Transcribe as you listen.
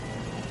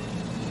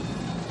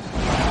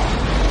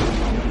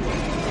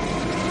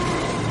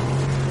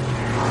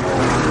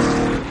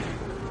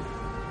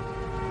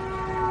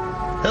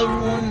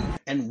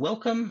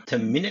welcome to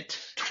minute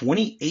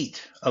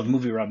 28 of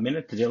MovieRob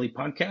Minute, the daily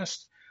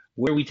podcast,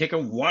 where we take a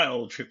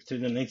wild trip through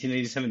the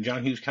 1987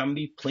 John Hughes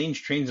comedy Planes,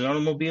 Trains, and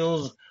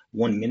Automobiles,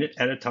 1 minute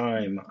at a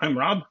time. I'm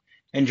Rob,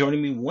 and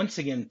joining me once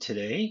again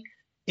today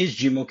is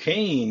Jim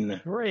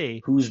O'Kane,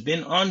 Hooray. Who's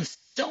been on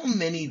so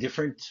many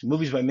different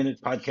Movies by Minute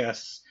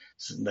podcasts,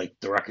 like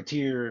The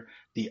Rocketeer,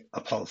 the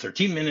Apollo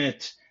 13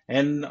 Minute,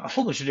 and a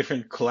whole bunch of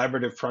different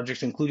collaborative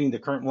projects, including the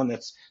current one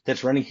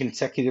that's running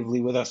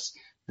consecutively with us,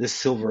 this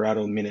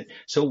Silverado Minute.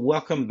 So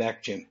welcome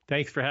back, Jim.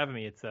 Thanks for having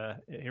me. It's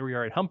here we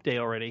are at Hump Day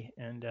already,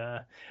 and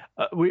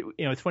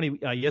it's funny.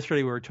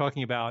 Yesterday we were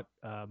talking about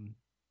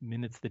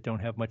minutes that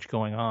don't have much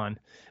going on,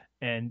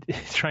 and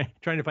trying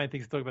to find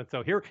things to talk about.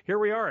 So here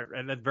we are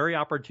at that very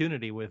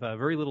opportunity with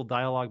very little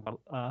dialogue, but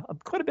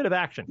quite a bit of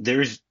action.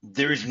 There is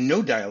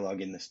no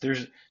dialogue in this.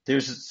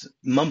 There's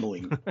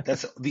mumbling.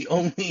 That's the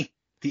only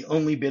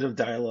bit of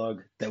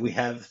dialogue that we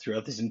have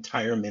throughout this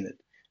entire minute.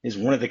 Is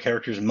one of the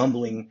characters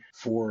mumbling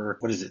for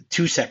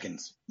 2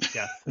 seconds?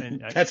 Yeah,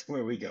 and that's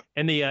where we go.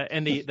 And the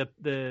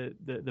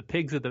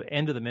pigs at the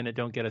end of the minute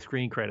don't get a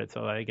screen credit,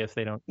 so I guess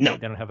they don't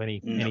have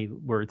any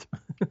words.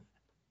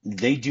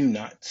 They do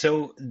not.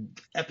 So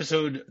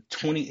episode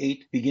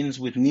 28 begins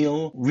with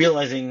Neil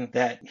realizing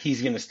that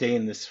he's going to stay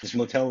in this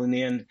motel in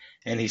the end,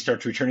 and he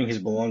starts returning his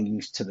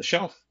belongings to the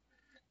shelf,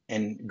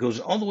 and goes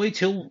all the way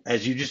till,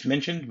 as you just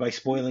mentioned, by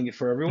spoiling it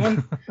for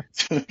everyone,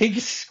 pig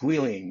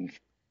squealing.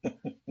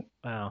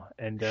 Wow.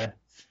 And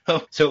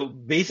so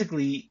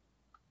basically,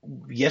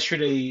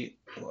 yesterday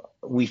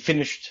we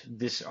finished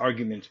this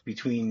argument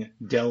between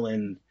Del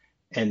and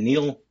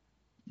Neil.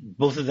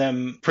 Both of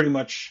them pretty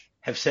much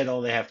have said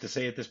all they have to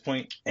say at this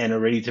point and are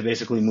ready to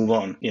basically move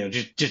on.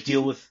 Just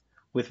deal with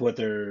what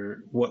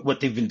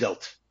they've been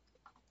dealt.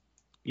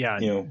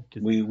 Yeah.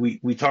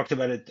 We talked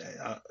about it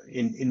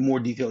in more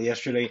detail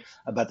yesterday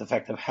about the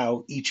fact of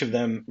how each of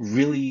them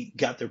really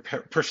got their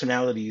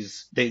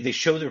personalities. They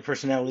show their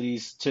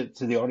personalities to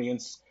the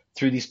audience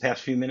through these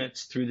past few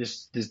minutes, through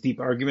this deep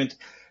argument.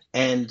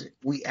 And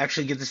we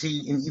actually get to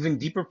see an even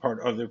deeper part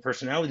of their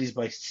personalities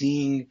by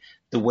seeing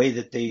the way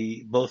that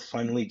they both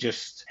finally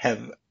just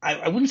have,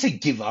 I wouldn't say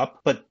give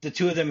up, but the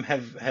two of them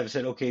have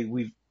said, okay,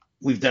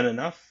 we've done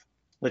enough.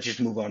 Let's just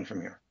move on from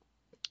here.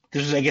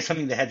 This was, I guess,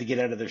 something they had to get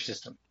out of their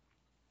system.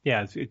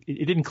 Yeah, it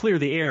didn't clear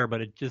the air, but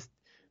it just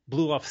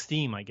blew off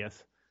steam, I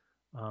guess.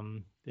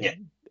 They're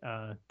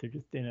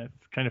just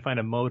trying to find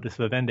a modus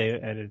vivendi,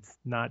 and it's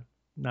not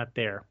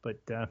there. But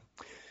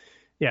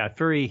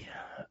very.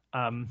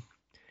 I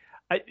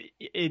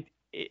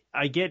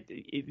get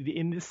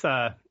in this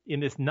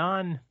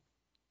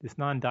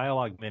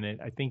non-dialogue minute.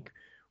 I think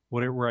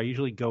where I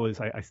usually go is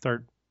I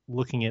start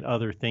looking at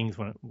other things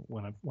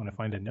when I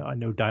find a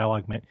no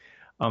dialogue minute.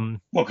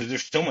 Because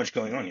there's so much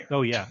going on here.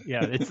 Oh yeah.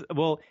 It's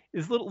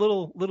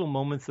little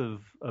moments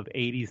of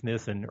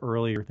 80s-ness and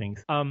earlier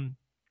things.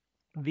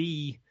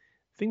 The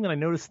thing that I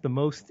noticed the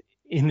most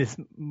in this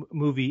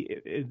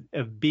movie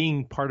of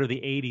being part of the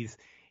 80s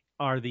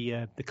are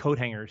the coat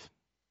hangers.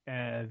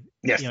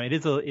 Yes. It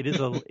is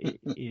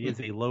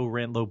a low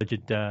rent, low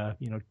budget,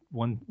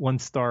 one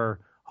star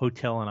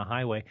hotel on a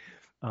highway.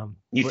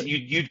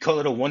 You'd call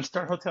it a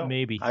 1-star hotel?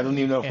 Maybe. I don't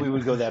even know if we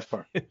would go that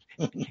far.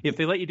 If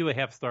they let you do a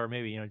half star,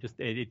 maybe,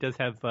 it does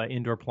have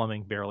indoor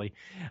plumbing barely.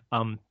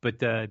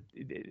 But I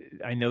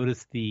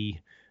noticed the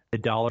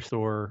dollar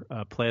store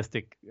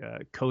plastic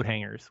coat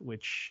hangers,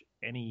 which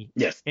any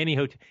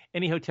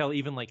hotel,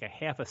 even like a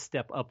half a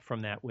step up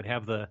from that, would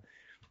have the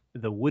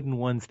wooden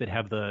ones that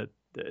have the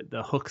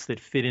hooks that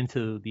fit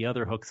into the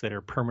other hooks that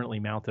are permanently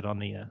mounted on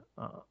the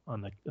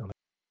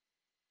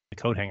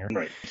coat hanger.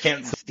 Right. You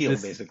can't steal,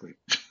 basically.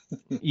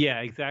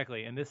 Yeah,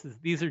 exactly. And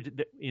these are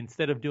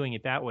instead of doing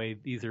it that way,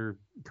 these are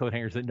coat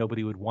hangers that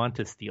nobody would want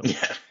to steal.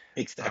 Yeah,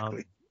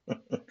 exactly.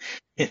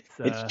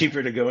 It's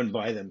cheaper to go and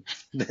buy them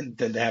than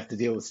to have to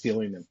deal with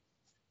stealing them.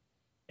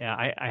 Yeah,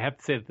 I have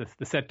to say that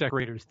the set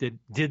decorators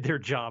did their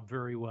job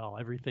very well.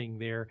 Everything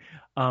there.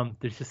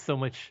 There's just so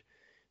much.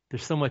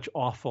 There's so much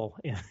awful.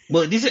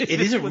 Well, it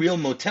is a real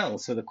motel,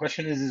 so the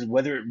question is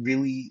whether it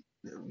really,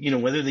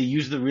 whether they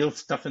use the real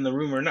stuff in the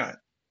room or not.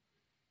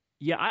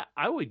 Yeah,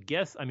 I would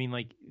guess. I mean,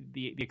 like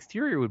the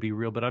exterior would be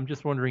real, but I'm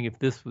just wondering if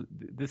this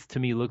to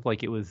me looked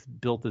like it was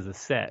built as a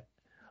set.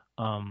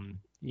 And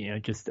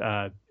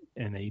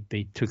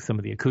they took some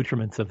of the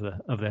accoutrements of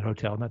that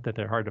hotel. Not that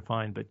they're hard to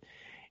find, but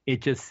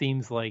it just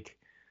seems like,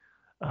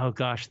 oh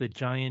gosh, the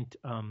giant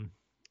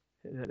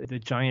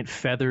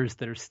feathers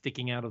that are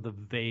sticking out of the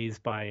vase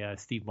by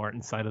Steve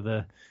Martin's side of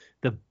the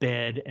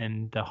bed,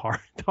 and the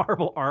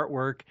horrible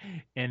artwork,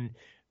 and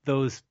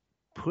those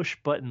push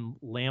button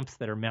lamps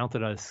that are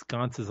mounted on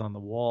sconces on the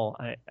wall.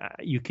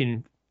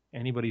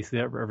 Anybody who's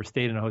ever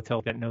stayed in a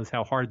hotel that knows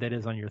how hard that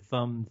is on your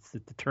thumbs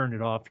to turn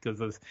it off, because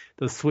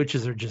those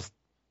switches are just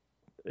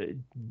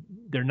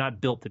they're not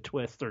built to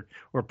twist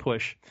or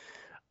push.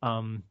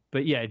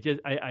 But yeah,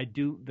 I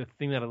do. The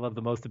thing that I love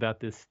the most about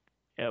this,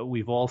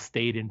 we've all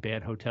stayed in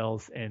bad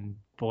hotels, and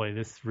boy,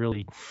 this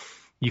really,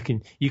 you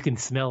can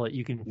smell it.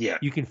 You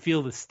can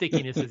feel the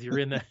stickiness as you're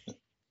in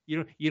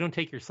you don't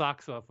take your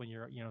socks off when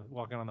you're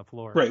walking on the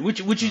floor. Right, which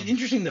is Um,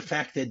 interesting. The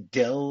fact that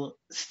Dell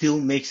still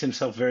makes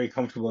himself very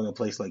comfortable in a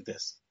place like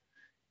this,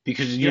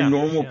 because your yeah,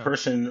 normal yeah,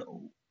 person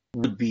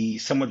would be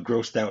somewhat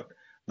grossed out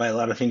by a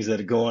lot of things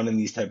that go on in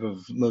these type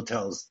of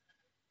motels.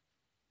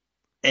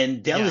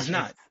 And Dell yeah. is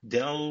not.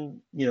 Dell,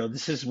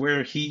 this is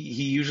where he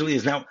usually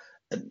is now.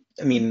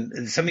 I mean,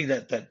 it's something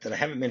that I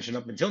haven't mentioned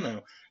up until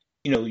now.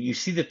 You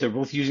see that they're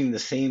both using the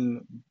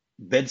same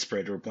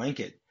bedspread or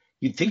blanket.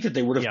 You'd think that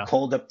they would have Yeah.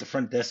 called up the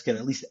front desk and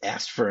at least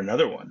asked for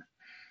another one.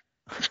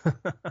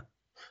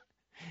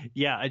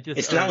 Yeah, I just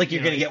It's not or like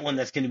you're going to get one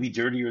that's going to be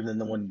dirtier than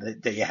the one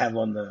that you have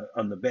on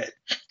the bed.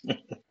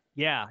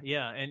 yeah,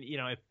 yeah, and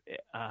if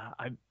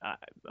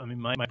I mean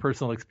my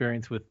personal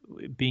experience with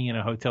being in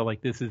a hotel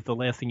like this is the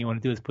last thing you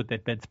want to do is put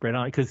that bedspread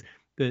on because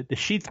the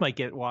sheets might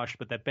get washed,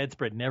 but that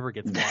bedspread never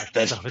gets washed.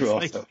 That's So true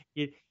it's like also.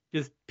 you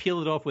just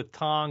peel it off with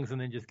tongs and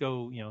then just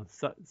go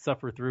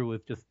suffer through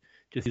with just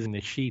using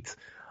the sheets.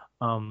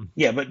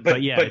 Yeah, but But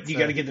but yeah, but it's you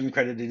got to give them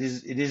credit. It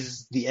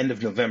is the end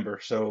of November,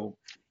 so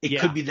it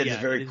could be that it's yeah,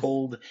 it very is.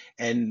 cold,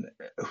 and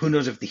who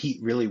knows if the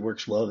heat really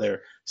works well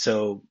there.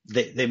 So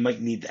they might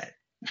need that.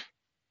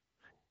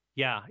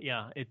 Yeah,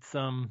 yeah, it's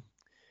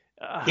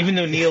Even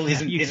though Neil yeah,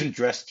 isn't you isn't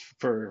dressed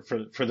for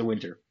the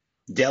winter,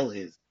 Dell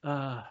is,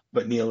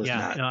 but Neil is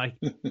yeah, not.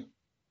 no,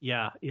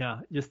 yeah, yeah.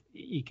 Just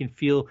you can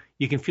feel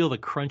the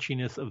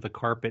crunchiness of the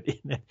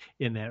carpet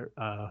in that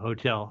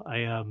hotel.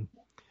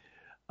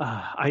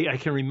 I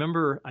can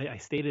remember I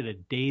stayed at a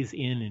Days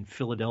Inn in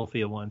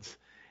Philadelphia once,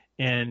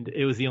 and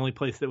it was the only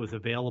place that was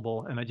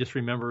available. And I just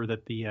remember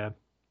that the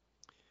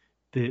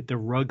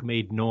rug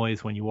made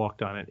noise when you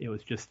walked on it. It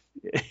was just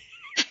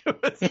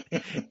it was,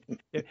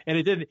 and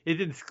it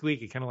didn't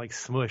squeak. It kind of like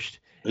smushed,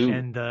 Ooh,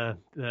 and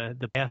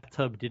the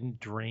bathtub didn't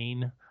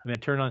drain. I mean,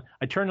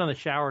 I turned on the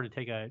shower to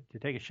take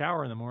a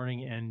shower in the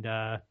morning, and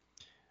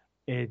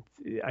it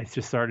I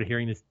just started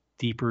hearing this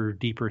deeper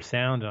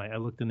sound. And I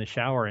looked in the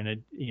shower,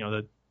 and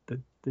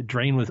the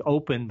drain was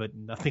open, but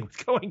nothing was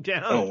going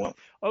down. oh well.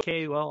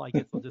 Okay, well, I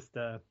guess I'll just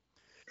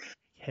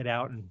head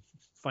out and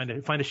find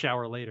a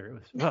shower later.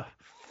 It was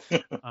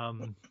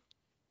um,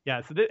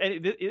 yeah. So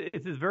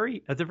it's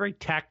a very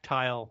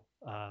tactile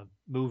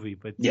movie,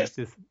 but just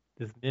Yes.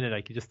 this minute,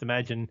 I could just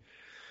imagine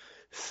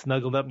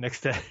snuggled up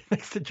next to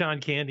next to John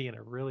Candy in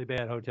a really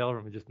bad hotel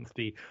room. It just must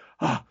be,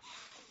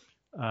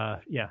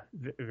 yeah,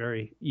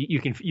 very. You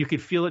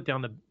could feel it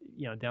down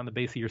the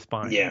base of your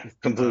spine. Yeah, Just,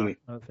 completely.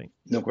 I think.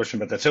 No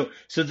question about that.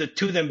 So the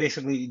two of them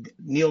basically,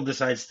 Neil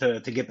decides to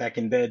get back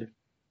in bed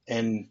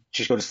and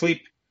just go to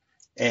sleep,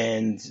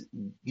 and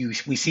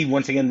we see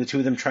once again the two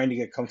of them trying to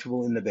get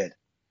comfortable in the bed,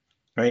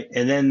 right?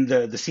 And then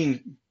the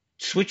scene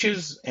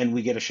switches, and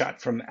we get a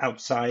shot from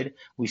outside.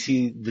 We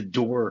see the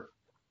door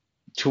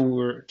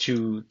tour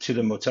to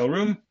the motel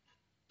room,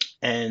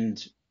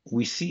 and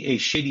we see a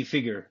shady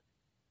figure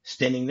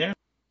standing there,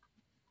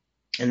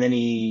 and then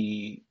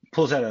he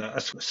pulls out a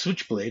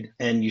switchblade,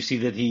 and you see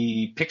that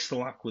he picks the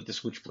lock with the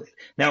switchblade.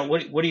 Now,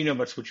 what do you know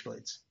about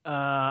switchblades?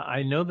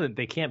 I know that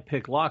they can't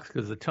pick locks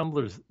because the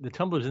tumblers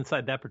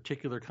inside that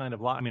particular kind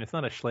of lock. I mean, it's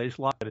not a Schlage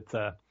lock, but it's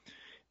a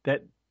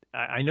that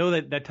I know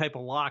that type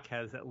of lock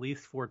has at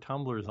least four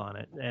tumblers on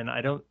it, and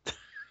I don't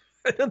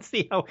I don't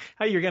see how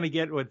you're going to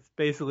get what's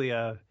basically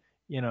an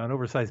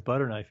oversized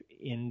butter knife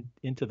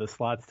into the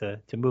slots to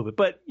move it.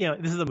 But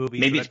this is a movie,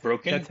 so Maybe it's that's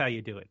broken. how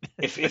you do it.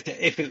 If it's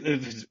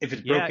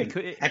Yeah, it broken,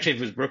 could. actually, if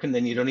it was broken,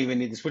 then you don't even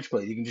need the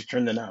switchblade. You can just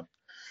turn the knob.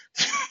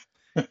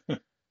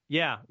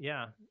 Yeah,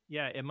 yeah,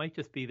 yeah. It might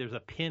just be there's a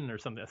pin or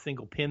something, a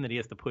single pin that he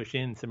has to push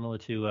in, similar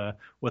to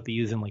what they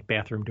use in like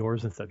bathroom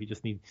doors and stuff. You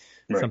just need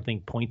Right. something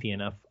pointy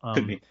enough.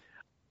 Could be.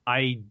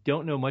 I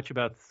don't know much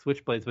about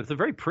switchblades, but it's a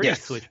very pretty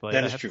Yes, switchblade.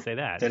 that I is have to true. say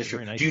that That it's is a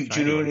true. very nice Do you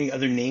shiny know one. any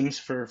other names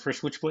for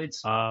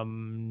switchblades?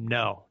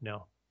 No,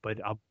 no,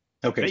 but I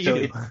Okay, bet you so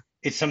do.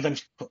 it's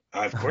sometimes,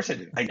 of course I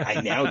do. I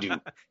now do.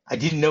 I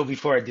didn't know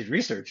before I did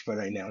research, but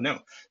I now know.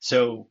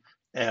 So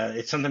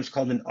it's sometimes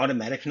called an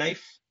automatic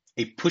knife,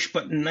 a push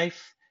button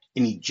knife,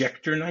 an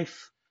ejector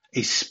knife,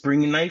 a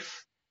spring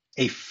knife,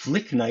 a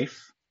flick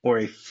knife, or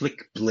a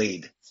flick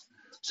blade.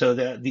 So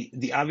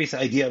the obvious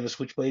idea of a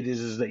switchblade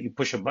is that you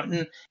push a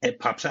button and it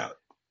pops out,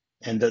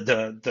 and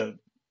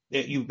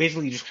you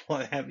basically just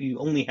you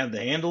only have the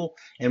handle,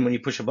 and when you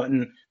push a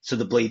button, so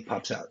the blade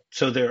pops out.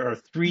 So there are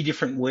three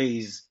different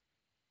ways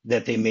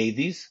that they made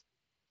these.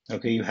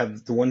 Okay, you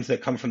have the ones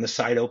that come from the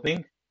side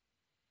opening,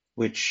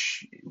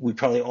 which we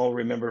probably all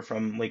remember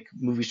from like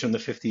movies from the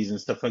 50s and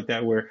stuff like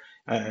that, where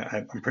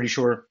I'm pretty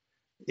sure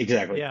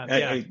exactly. Yeah,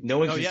 yeah. No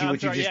one Oh, can yeah. see I'm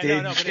what you sorry. just Yeah, no,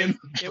 did, no. But Jim.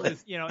 it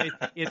was,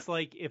 it's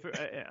like if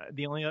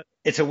the only,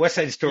 It's a West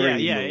Side yeah, Story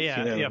yeah, move,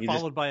 yeah, yeah, You just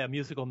followed by a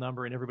musical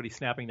number and everybody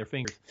snapping their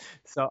fingers.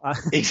 So,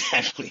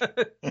 exactly,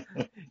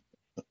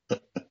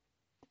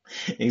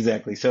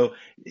 exactly. So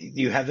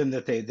you have them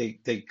that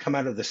they come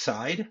out of the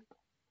side.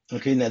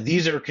 Okay, now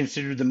these are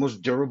considered the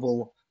most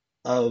durable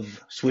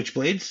of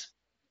switchblades.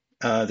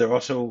 They're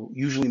also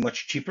usually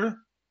much cheaper.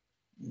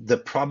 the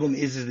problem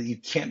is that you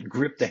can't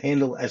grip the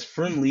handle as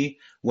firmly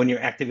when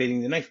you're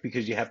activating the knife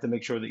because you have to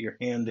make sure that your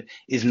hand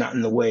is not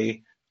in the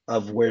way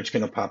of where it's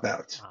going to pop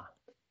out,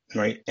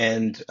 right?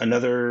 And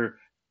another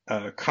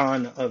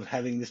con of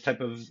having this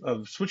type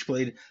of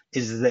switchblade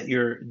is that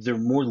they're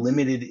more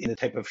limited in the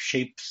type of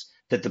shapes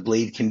that the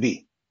blade can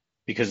be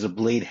because the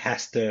blade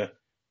has to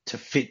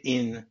fit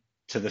in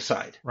to the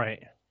side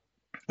Right.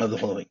 of the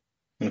holding.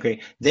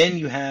 Okay. Then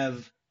you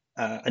have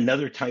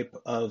another type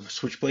of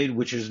switchblade,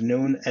 which is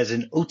known as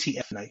an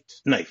OTF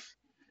knife.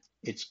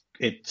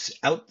 It's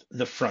out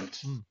the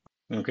front.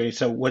 Okay.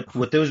 So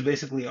what those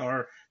basically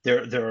are,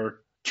 there are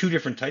two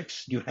different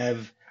types. You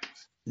have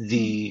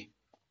the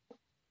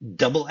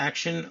double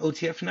action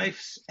OTF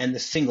knives and the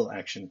single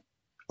action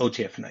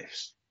OTF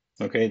knives.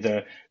 Okay.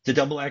 The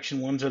double action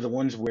ones are the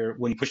ones where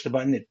when you push the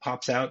button, it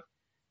pops out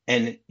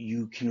and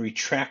you can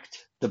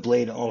retract the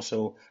blade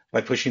also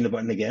by pushing the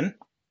button again.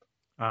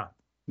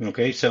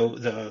 Okay, so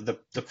the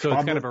so problem,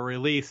 it's kind of a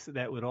release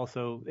that would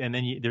also, and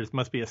then there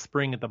must be a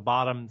spring at the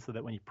bottom so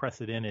that when you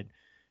press it in, it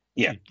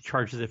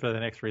charges it for the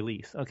next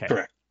release. Okay,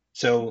 correct.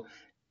 So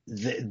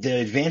the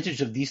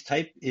advantage of these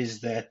type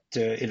is that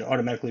it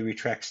automatically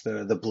retracts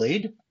the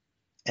blade,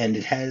 and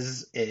it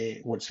has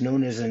what's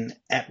known as an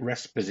at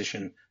rest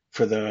position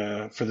for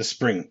the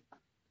spring.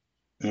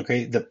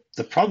 Okay,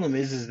 the problem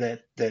is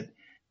that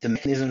the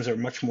mechanisms are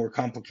much more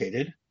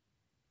complicated,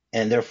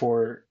 and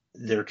therefore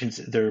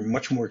they're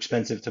much more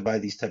expensive to buy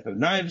these type of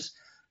knives,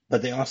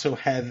 but they also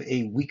have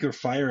a weaker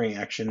firing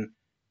action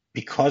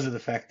because of the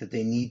fact that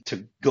they need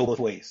to go both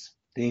ways.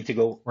 They need to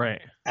go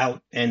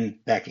out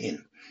and back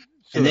in.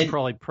 So and they're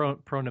probably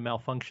prone to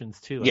malfunctions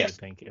too, yes.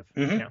 I would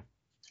think.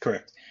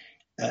 Correct.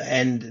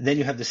 And then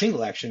you have the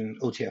single action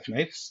OTF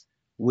knives,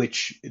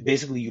 which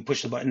basically you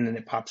push the button and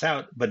it pops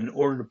out, but in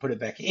order to put it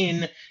back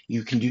in,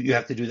 you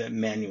have to do that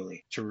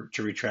manually to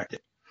retract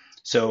it.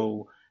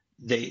 So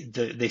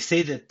they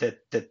say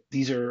that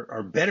these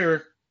are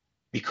better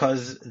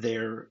because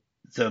the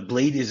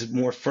blade is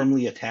more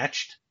firmly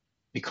attached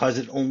because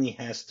it only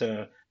has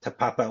to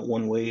pop out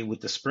one way with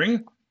the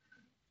spring,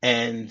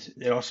 and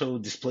it also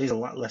displays a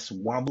lot less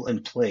wobble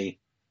and play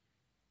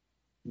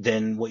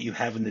than what you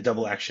have in the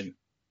double action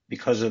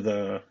because of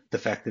the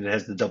fact that it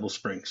has the double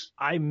springs.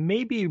 I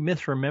may be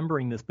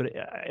misremembering this, but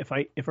if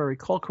I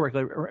recall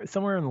correctly,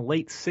 somewhere in the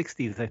late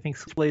 60s, I think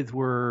switchblades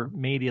were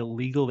made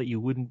illegal that you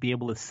wouldn't be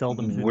able to sell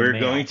them through We're the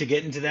mail. going to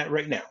get into that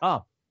right now.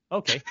 Oh,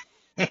 okay.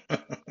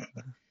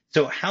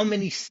 So how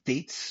many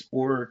states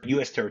or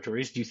U.S.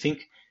 territories do you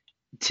think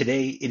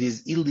today it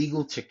is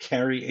illegal to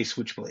carry a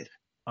switchblade?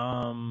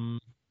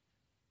 Of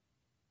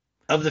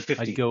the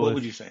 50, what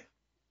would you say?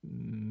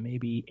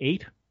 Maybe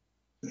 8?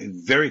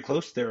 Very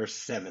close. There are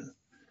 7.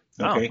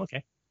 Okay. Oh,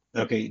 okay.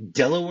 Okay.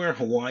 Delaware,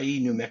 Hawaii,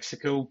 New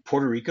Mexico,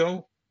 Puerto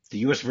Rico, the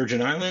U.S.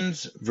 Virgin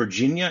Islands,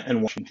 Virginia,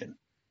 and Washington.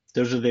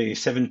 Those are the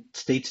 7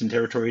 states and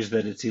territories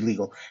that it's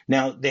illegal.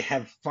 Now, they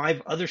have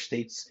 5 other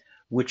states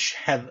which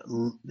have,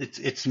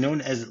 it's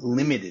known as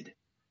limited.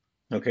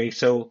 Okay.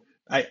 So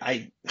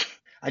I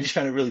just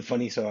found it really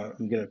funny. So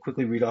I'm going to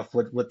quickly read off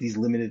what these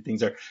limited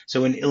things are.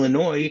 So in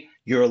Illinois,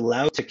 you're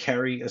allowed to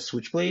carry a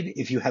switchblade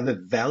if you have a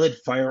valid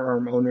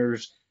firearm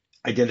owner's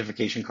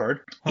identification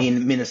card.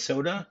 In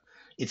Minnesota,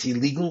 it's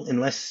illegal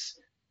unless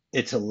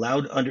it's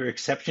allowed under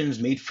exceptions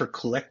made for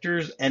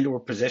collectors and or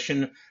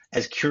possession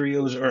as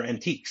curios or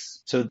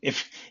antiques. So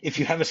if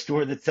you have a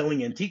store that's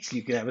selling antiques,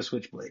 you can have a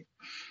switchblade.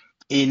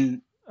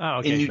 In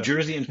New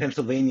Jersey and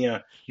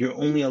Pennsylvania, you're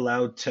only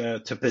allowed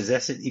to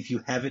possess it if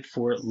you have it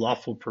for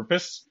lawful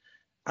purpose.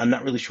 I'm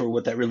not really sure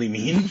what that really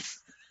means.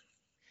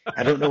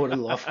 I don't know what a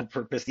lawful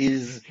purpose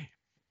is.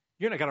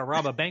 You're not going to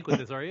rob a bank with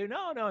this, are you?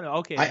 No.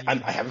 Okay.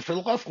 I have it for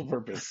lawful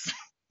purpose.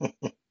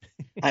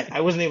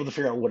 I wasn't able to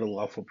figure out what a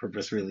lawful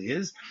purpose really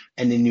is.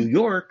 And in New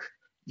York,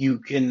 you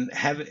can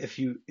have it if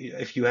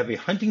you have a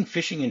hunting,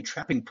 fishing, and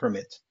trapping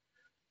permit,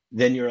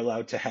 then you're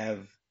allowed to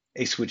have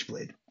a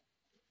switchblade.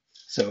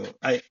 So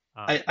I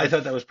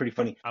thought that was pretty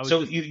funny.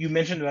 You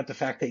mentioned about the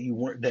fact that you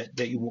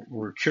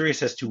were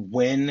curious as to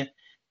when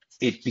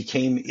it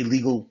became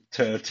illegal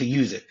to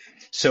use it.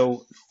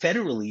 So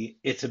federally,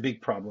 it's a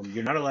big problem.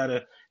 You're not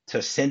allowed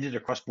to send it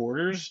across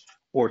borders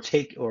or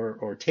take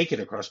it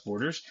across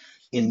borders.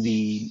 In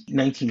the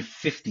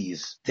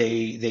 1950s,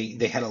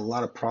 they had a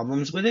lot of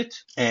problems with it,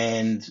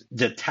 and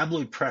the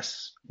tabloid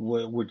press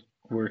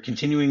were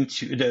continuing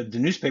to the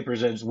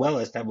newspapers as well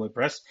as tabloid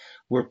press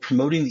were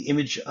promoting the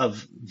image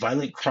of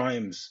violent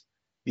crimes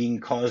being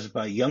caused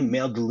by young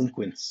male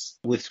delinquents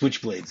with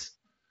switchblades.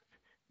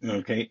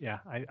 Okay. Yeah,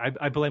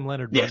 I blame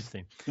Leonard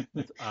Bernstein.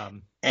 Yes.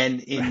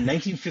 And in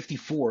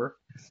 1954,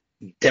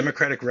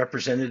 Democratic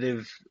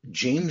Representative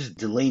James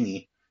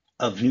Delaney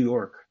of New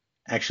York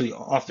actually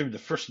authored the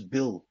first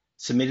bill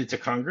submitted to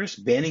Congress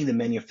banning the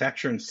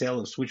manufacture and sale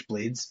of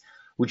switchblades,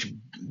 which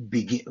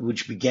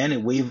began a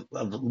wave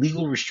of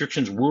legal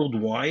restrictions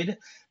worldwide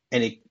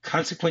and a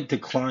consequent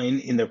decline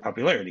in their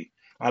popularity.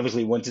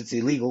 Obviously, once it's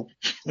illegal,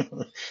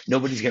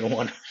 nobody's going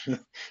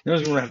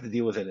to have to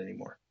deal with it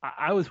anymore.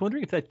 I was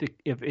wondering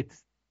if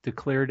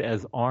declared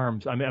as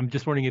arms. I mean, I'm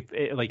just wondering if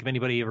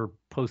anybody ever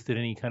posted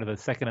any kind of a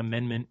Second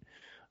Amendment,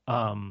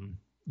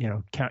 Yeah,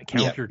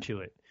 counter to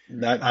it.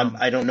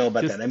 I don't know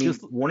about that. I mean,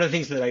 Just one of the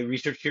things that I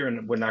researched here,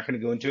 and we're not going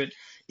to go into it,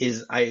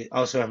 is I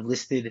also have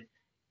listed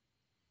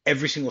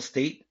every single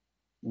state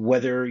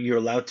whether you're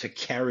allowed to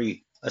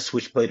carry a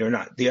switchblade or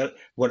not.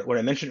 What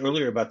I mentioned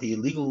earlier about the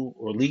illegal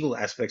or legal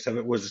aspects of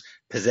it was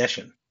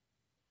possession.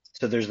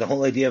 So there's the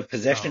whole idea of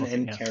possession okay,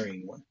 and yeah,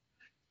 carrying one.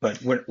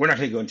 But we're not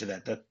going to go into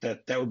that.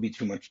 That would be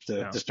too much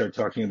no, to start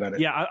talking about it.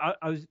 yeah.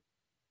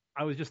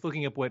 I was just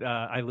looking up what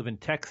I live in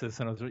Texas,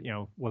 and I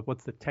was,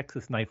 what's the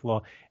Texas knife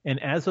law?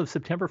 And as of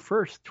September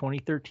 1st,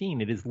 2013,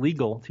 it is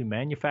legal to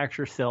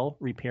manufacture, sell,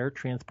 repair,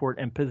 transport,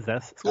 and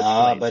possess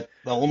switchblades. But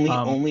only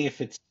Um, only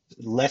if it's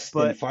less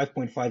than but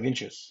 5.5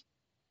 inches.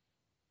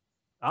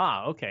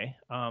 okay.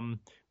 And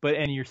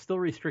you're still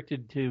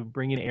restricted to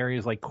bring in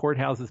areas like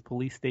courthouses,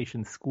 police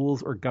stations,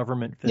 schools, or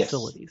government Yes.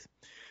 facilities.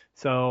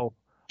 So,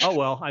 oh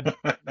well,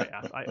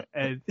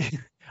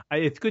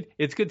 it's good.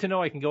 It's good to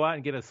know I can go out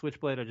and get a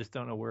switchblade. I just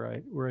don't know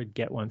where I'd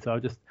get one. So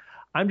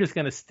I'm just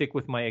gonna stick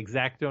with my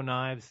X-Acto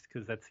knives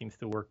because that seems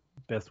to work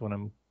best when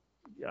I'm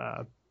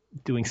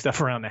doing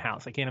stuff around the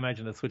house. I can't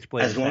imagine a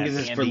switchblade As is long that as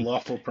it's for handy.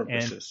 lawful And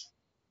purposes.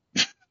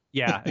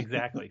 yeah,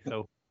 exactly.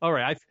 So, all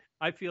right,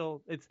 I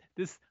feel it's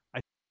this.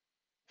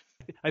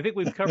 I think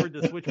we've covered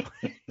the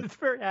switchblade it's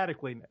very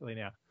adequately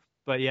now.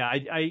 But yeah,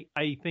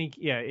 I think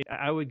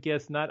I would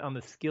guess not on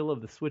the skill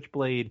of the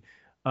switchblade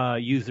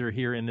user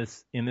here in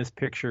this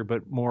picture,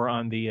 but more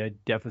on the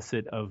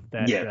deficit of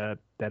Yeah,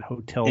 that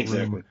hotel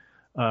room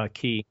exactly.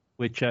 key,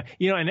 which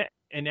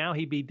and now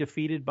he'd be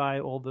defeated by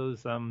all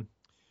those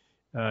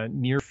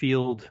near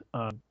field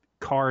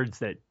cards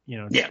that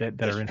Yeah, that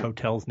that's are in true.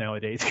 hotels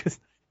nowadays because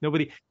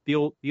nobody the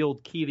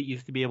old key that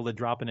used to be able to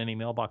drop in any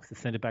mailbox to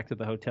send it back to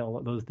the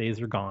hotel, those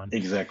days are gone.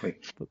 Exactly.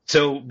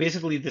 So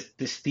basically,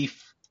 this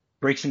thief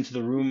breaks into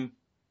the room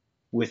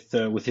with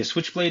his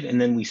switchblade, and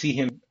then we see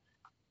him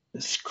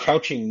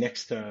crouching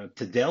next to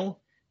Dell.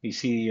 You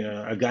see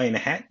a guy in a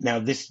hat. Now,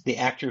 the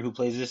actor who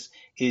plays this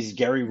is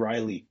Gary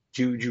Riley.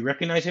 Do you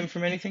recognize him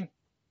from anything?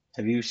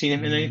 Have you seen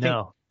him in anything?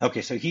 No,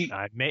 Okay, so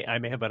I may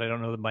have, but I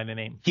don't know them by the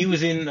name. he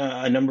was in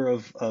a number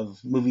of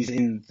movies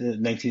in the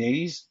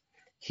 1980s.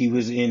 He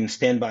was in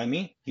Stand By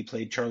Me. He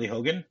played Charlie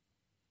Hogan.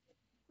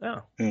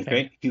 Oh, okay.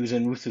 Okay, he was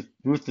in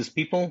Ruthless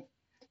People.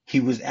 He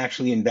was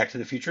actually in Back to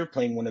the Future,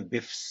 playing one of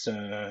Biff's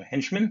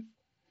henchmen.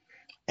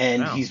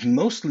 And Wow. he's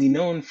mostly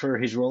known for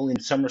his role in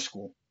Summer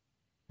School,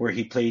 where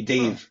he played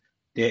Huh.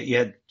 Dave. You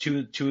had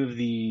two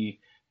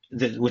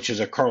of which is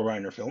a Carl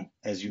Reiner film,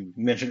 as you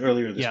mentioned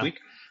earlier this Yeah. week.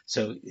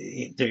 So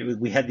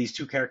we had these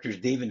two characters,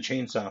 Dave and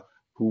Chainsaw,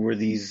 who were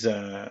these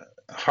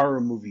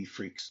horror movie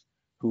freaks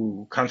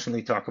who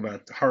constantly talk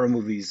about horror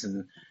movies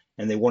and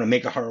they want to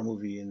make a horror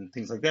movie and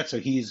things like that. So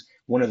he's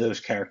one of those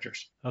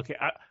characters. Okay.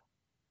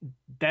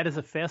 That is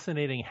a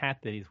fascinating hat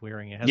that he's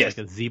wearing. It has Yes.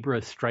 like a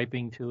zebra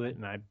striping to it,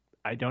 and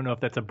I don't know if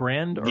that's a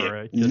brand Yeah,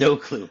 or just. no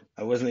clue.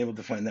 I wasn't able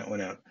to find that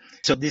one out.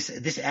 So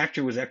this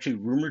actor was actually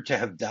rumored to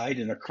have died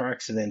in a car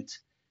accident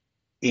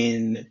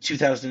in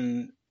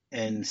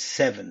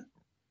 2007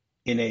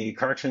 in a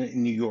car accident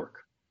in New York.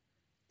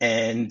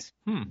 And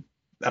Hmm.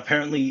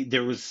 apparently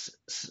there was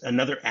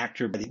another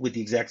actor with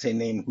the exact same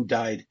name who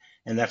died,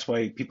 and that's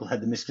why people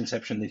had the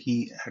misconception that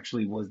he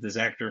actually was this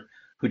actor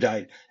who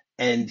died.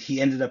 And he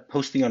ended up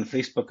posting on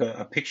Facebook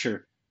a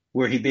picture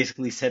where he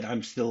basically said,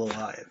 "I'm still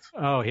alive."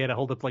 Oh, he had to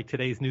hold up like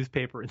today's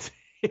newspaper and say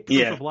proof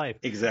Yeah, of life.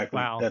 exactly.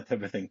 Wow. That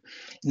type of thing.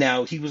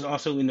 Now, he was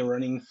also in the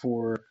running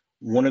for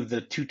one of the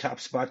two top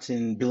spots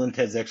in Bill and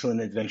Ted's Excellent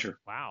Adventure.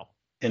 Wow.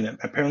 And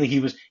apparently he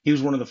was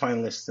one of the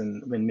finalists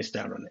and missed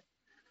out on it.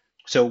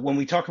 So when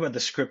we talk about the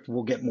script,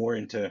 we'll get more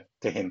into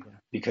him Yeah.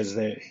 because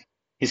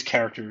his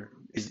character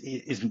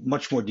is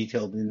much more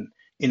detailed in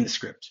the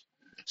script.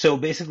 So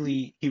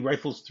basically, he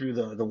rifles through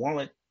the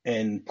wallet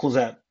and pulls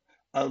out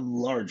a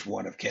large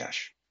wad of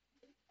cash.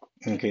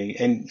 Okay,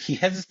 and he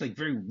has this like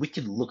very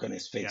wicked look on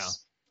his Yeah.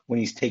 face when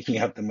he's taking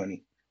out the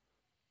money.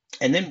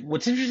 And then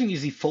what's interesting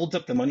is he folds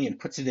up the money and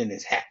puts it in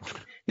his hat.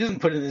 He doesn't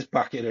put it in his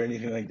pocket or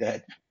anything like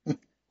that.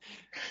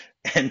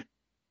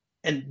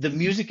 And the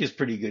music is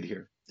pretty good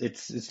here.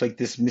 It's like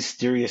this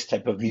mysterious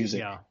type of music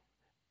Yeah.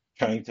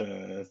 trying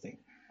to think.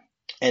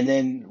 And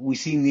then we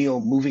see Neil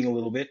moving a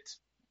little bit,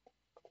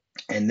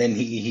 and then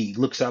he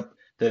looks up.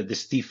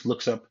 This thief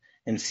looks up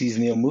and sees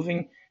Neil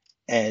moving,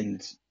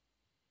 and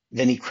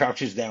then he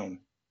crouches down.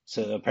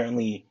 So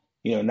apparently,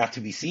 not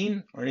to be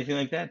seen or anything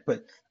like that.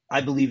 But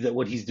I believe that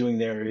what he's doing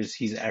there is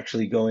he's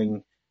actually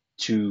going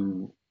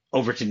to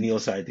over to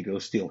Neil's side to go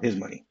steal his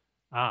money.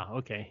 Ah,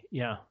 okay.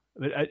 Yeah.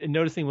 But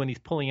noticing when he's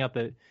pulling out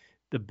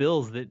the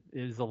bills that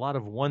is a lot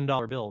of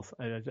 $1 bills.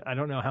 I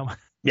don't know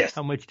Yes,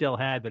 how much Dell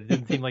had, but it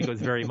didn't seem like it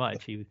was very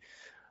much.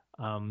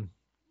 Um,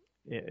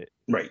 it,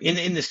 right.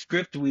 In the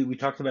script, we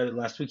talked about it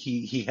last week.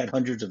 He had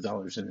hundreds of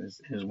dollars in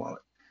his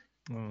wallet,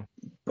 mm,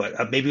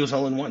 but maybe it was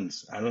all in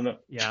ones. I don't know.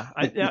 yeah.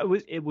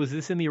 Was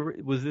this in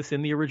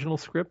the original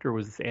script or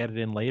was this added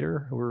in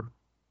later or?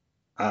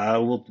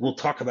 We'll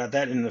talk about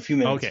that in a few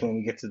minutes Okay. when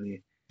we get to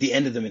the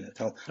end of the minute.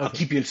 I'll Okay.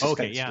 keep you in Okay.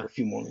 suspense Yeah. for a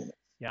few more minutes.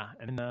 Yeah.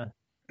 And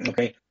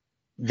Okay.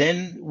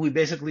 Then we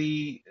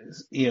basically,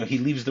 he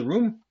leaves the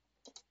room,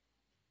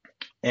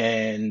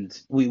 and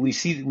we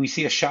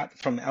see a shot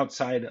from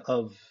outside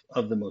of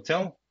the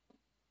motel,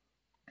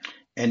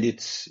 and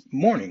it's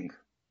morning,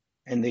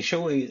 and they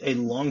show a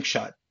long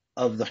shot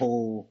of the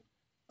whole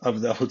of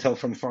the hotel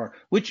from afar,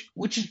 which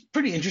is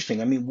pretty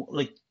interesting. I mean,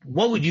 like,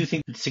 what would you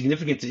think the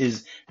significance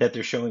is that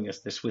they're showing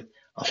us this with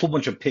a whole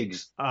bunch of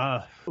pigs,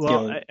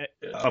 well,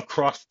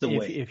 across the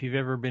way? if you've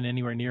ever been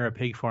anywhere near a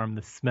pig farm,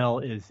 the smell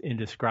is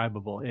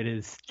indescribable. It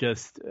is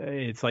just,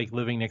 it's like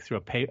living next to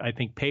I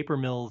think paper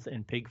mills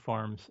and pig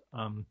farms.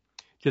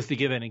 Just to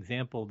give an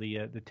example,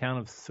 the town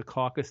of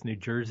Secaucus, New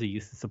Jersey,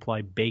 used to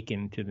supply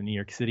bacon to the New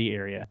York City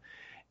area,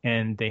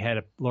 and they had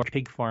a large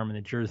pig farm in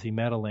the Jersey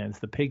Meadowlands.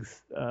 The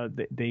pigs,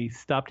 they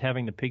stopped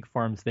having the pig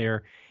farms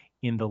there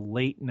in the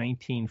late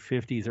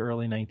 1950s,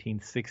 early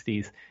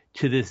 1960s.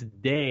 To this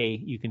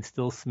day, you can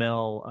still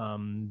smell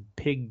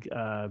pig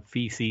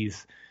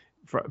feces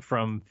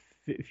from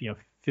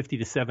 50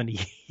 to 70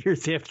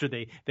 years after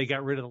they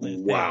got rid of the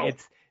land. Wow.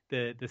 It's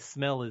the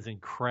smell is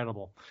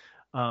incredible.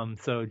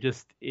 So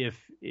just if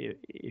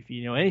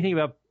you know anything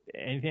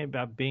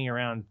about being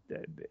around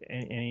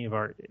any of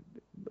our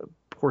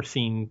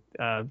porcine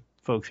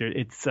folks here,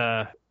 it's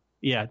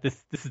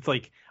this is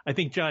like, I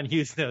think John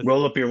Hughes knows.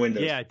 Roll up your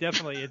windows. Yeah,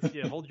 definitely.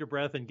 It's hold your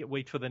breath and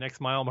wait for the next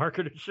mile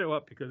marker to show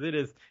up, because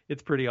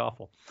it's pretty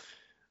awful.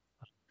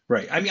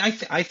 Right. I mean,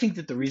 I think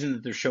that the reason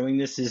that they're showing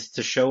this is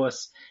to show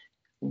us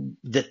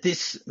that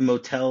this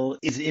motel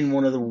is in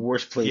one of the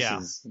worst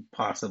places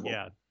possible.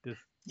 Yeah.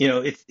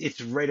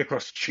 It's right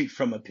across the street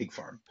from a pig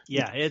farm.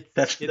 Yeah,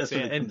 that's what it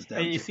comes down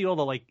to. And you see all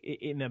the, like,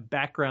 in the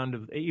background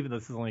of, even though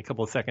this is only a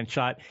couple of seconds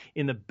shot,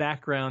 in the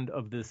background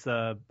of this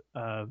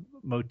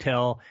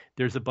motel,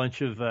 there's a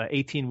bunch of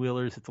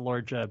 18-wheelers. It's a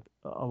large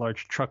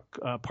truck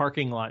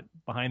parking lot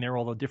behind there,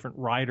 all the different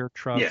rider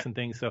trucks and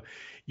things. So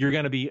you're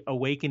going to be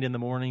awakened in the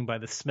morning by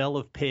the smell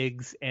of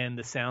pigs and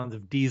the sounds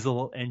of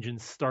diesel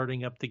engines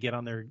starting up to get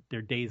on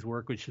their day's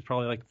work, which is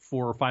probably like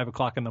 4 or 5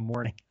 o'clock in the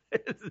morning.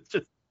 It's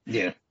just.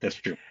 Yeah, that's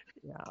true.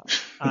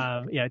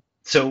 Yeah. Yeah.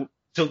 So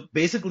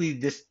basically,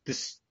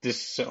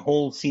 this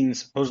whole scene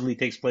supposedly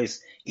takes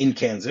place in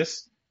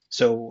Kansas.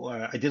 So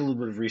I did a little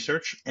bit of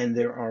research, and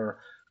there are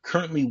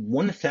currently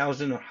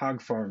 1,000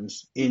 hog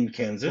farms in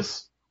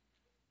Kansas.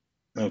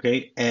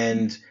 Okay,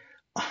 and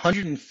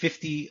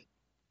 150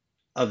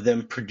 of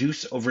them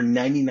produce over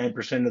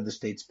 99% of the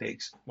state's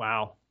pigs.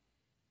 Wow.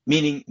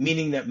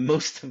 Meaning that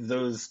most of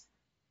those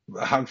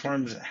hog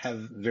farms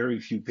have very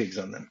few pigs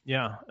on them.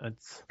 Yeah,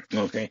 it's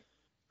okay.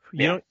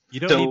 You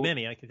don't need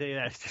many, I can tell you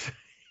that.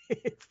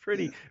 It's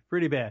pretty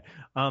bad.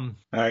 All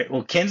right.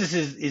 Well, Kansas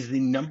is the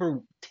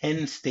number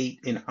 10 state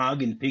in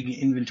hog and pig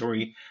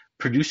inventory,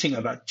 producing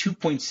about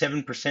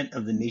 2.7%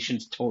 of the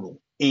nation's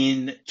total.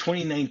 In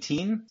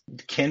 2019,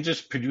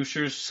 Kansas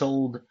producers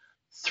sold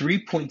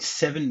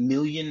 3.7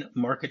 million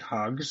market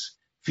hogs,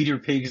 feeder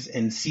pigs,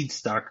 and seed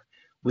stock,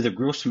 with a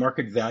gross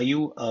market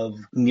value of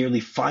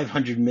nearly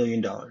 $500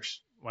 million.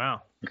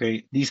 Wow.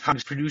 Okay. These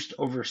hogs produced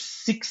over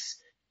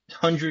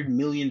 600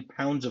 million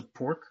pounds of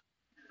pork,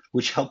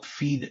 which help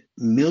feed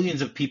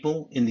millions of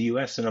people in the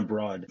U.S. and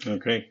abroad.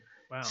 Okay.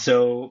 Wow.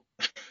 So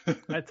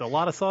that's a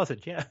lot of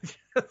sausage. Yeah.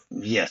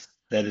 Yes,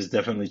 that is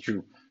definitely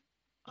true.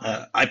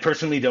 I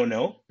personally don't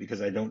know,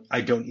 because I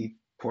don't eat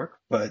pork,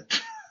 but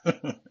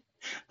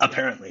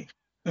apparently.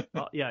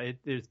 Well, yeah,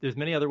 there's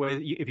many other ways.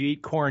 If you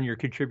eat corn, you're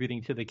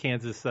contributing to the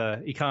Kansas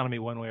economy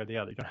one way or the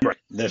other. Right,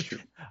 that's true.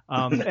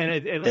 And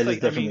it looks that like,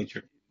 is definitely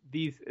true.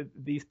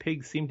 These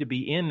pigs seem to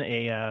be in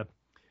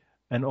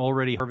an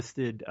already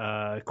harvested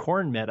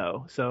corn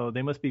meadow, so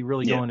they must be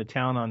really going to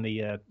town on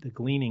the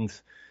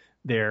gleanings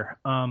there.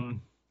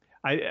 I'm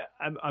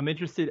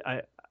interested.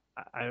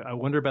 I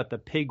wonder about the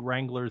pig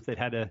wranglers that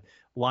had to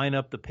line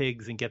up the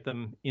pigs and get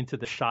them into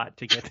the shot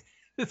to get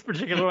this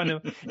particular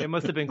one. It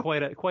must have been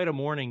quite a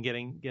morning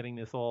getting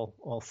this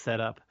all set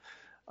up.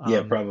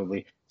 Yeah,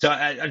 probably. So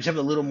I just have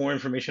a little more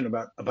information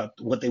about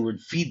what they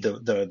would feed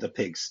the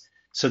pigs.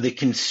 So they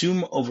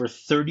consume over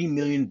 30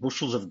 million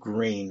bushels of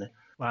grain.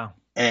 Wow.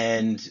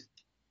 And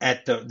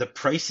at the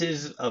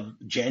prices of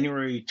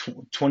January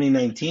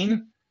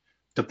 2019,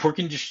 the pork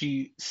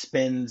industry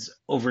spends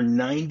over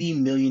 $90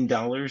 million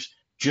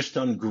just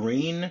on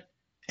grain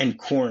and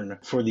corn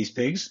for these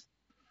pigs.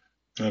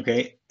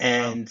 Okay.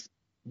 And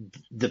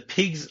the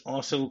pigs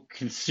also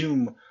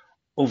consume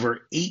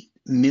over 8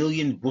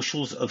 million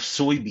bushels of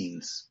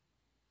soybeans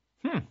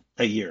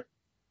a year.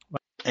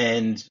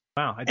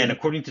 Wow. And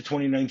according to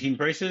 2019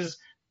 prices,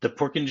 the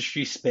pork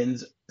industry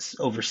spends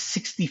over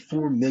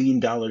 $64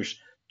 million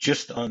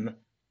just on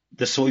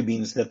the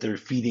soybeans that they're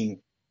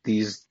feeding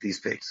these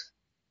pigs.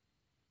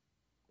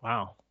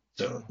 Wow.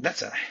 So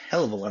that's a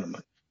hell of a lot of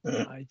money.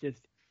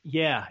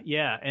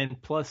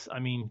 And plus, I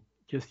mean,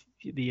 just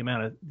the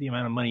amount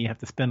of money you have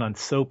to spend on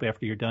soap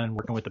after you're done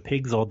working with the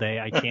pigs all day.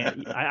 I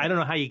don't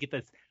know how you get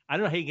this. I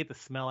don't know how you get the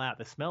smell out.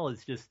 The smell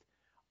is just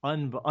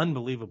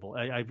unbelievable.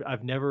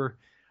 I've never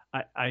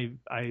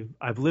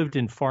I've lived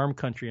in farm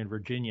country in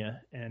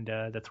Virginia, and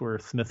that's where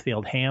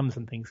Smithfield hams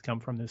and things come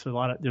from. There's a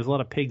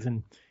lot of pigs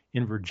in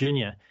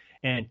Virginia,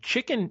 and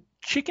chicken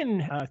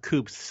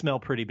coops smell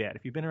pretty bad.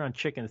 If you've been around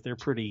chickens, they're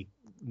pretty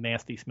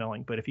nasty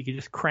smelling. But if you could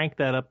just crank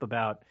that up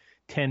about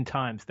 10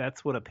 times,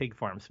 that's what a pig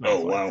farm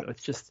smells Oh, like. wow. So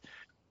it's just,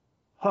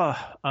 huh.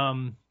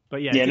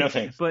 But yeah, Yeah, no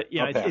thanks. but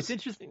yeah, I'll pass. it's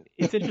interesting.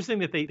 It's interesting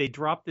that they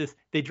dropped this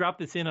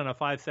in on a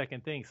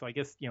 5-second thing. So I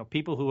guess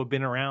people who have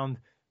been around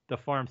the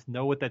farms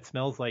know what that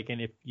smells like,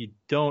 and if you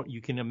don't, you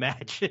can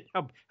imagine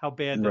how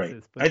bad Right.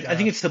 this is. But I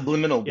think it's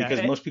subliminal yeah,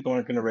 because most people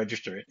aren't going to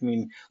register it. I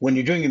mean, when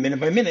you're doing it minute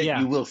by minute,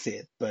 yeah, you will see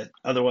it, but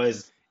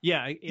otherwise,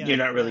 you're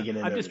not really going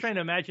to I'm notice. just trying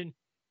to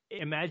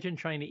imagine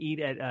trying to eat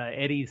at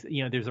Eddie's.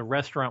 There's a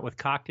restaurant with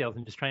cocktails,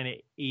 and just trying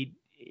to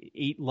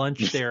eat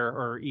lunch there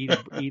or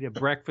eat a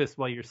breakfast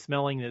while you're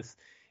smelling this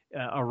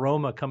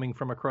aroma coming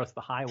from across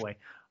the highway.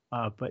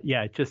 But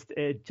yeah,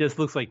 it just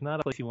looks like not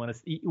a place you want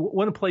to.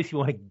 One place you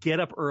want to get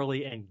up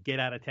early and get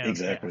out of town.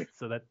 Exactly. Fast.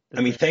 So that's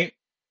I mean,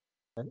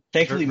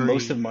 thankfully, very,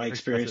 most of my very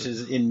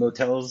experiences expressive. in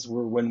motels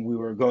were when we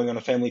were going on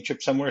a family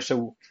trip somewhere.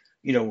 So,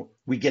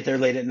 we'd get there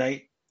late at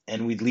night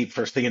and we'd leave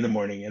first thing in the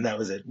morning, and that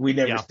was it. We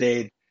never Yeah,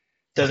 stayed.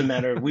 Doesn't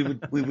matter. We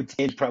would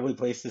change probably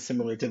places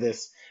similar to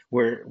this,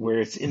 where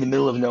it's in the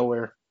middle of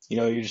nowhere.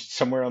 You're just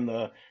somewhere on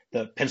the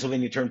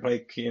Pennsylvania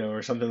Turnpike,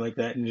 or something like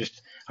that, and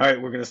just, all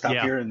right, we're gonna stop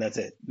yeah. here, and that's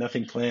it.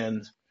 Nothing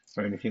planned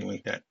or anything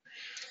like that.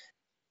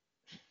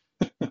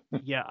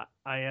 Yeah,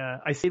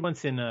 I stayed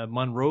once in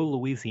Monroe,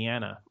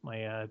 Louisiana.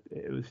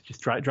 It was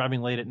just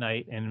driving late at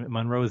night, and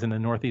Monroe is in the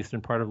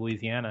northeastern part of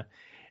Louisiana.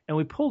 And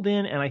we pulled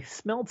in, and I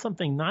smelled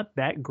something not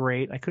that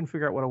great. I couldn't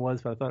figure out what it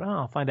was, but I thought,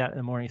 I'll find out in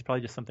the morning. It's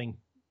probably just something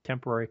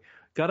temporary.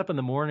 Got up in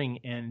the morning,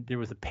 and there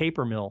was a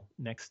paper mill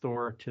next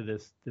door to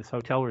this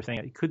hotel we were staying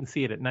at. You couldn't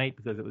see it at night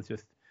because it was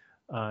just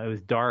it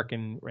was dark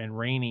and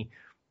rainy.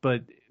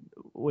 But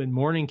when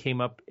morning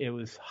came up, it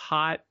was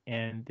hot,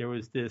 and there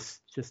was this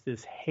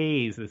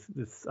haze,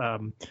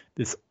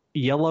 this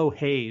yellow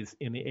haze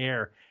in the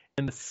air,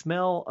 and the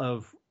smell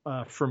of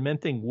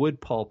fermenting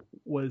wood pulp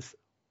was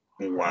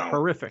Wow.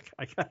 horrific.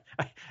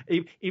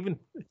 Even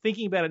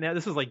thinking about it now,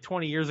 this was like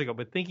 20 years ago,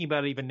 but thinking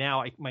about it even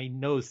now, my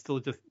nose still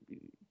just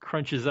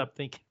crunches up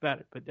thinking about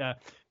it. But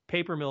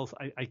paper mills,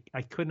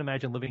 I couldn't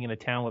imagine living in a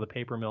town with a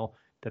paper mill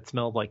that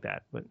smelled like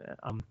that. But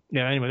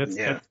yeah, anyway,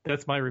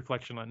 that's my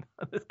reflection on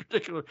this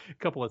particular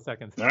couple of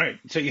seconds. All right.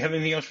 So you have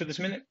anything else for this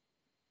minute?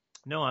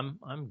 No,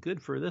 I'm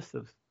good for this.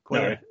 All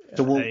right.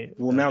 So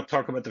we'll now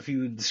talk about the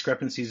few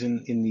discrepancies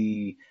in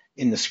the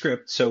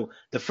script. So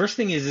the first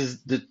thing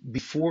is that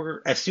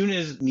as soon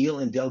as Neil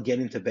and Del get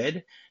into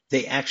bed,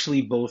 they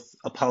actually both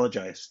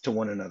apologize to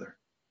one another.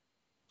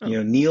 Oh.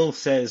 Neil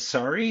says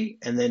sorry,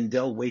 and then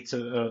Del waits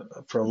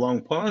for a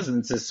long pause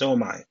and says, "So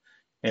am I."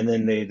 And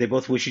then they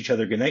both wish each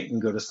other goodnight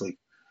and go to sleep.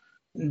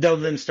 Del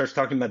then starts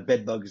talking about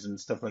bed bugs and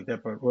stuff like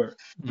that, but we're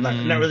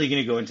not really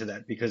going to go into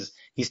that because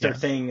he starts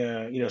saying,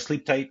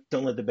 sleep tight,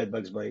 don't let the bed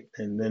bugs bite,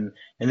 and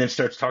then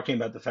starts talking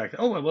about the fact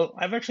that, oh, well,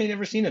 I've actually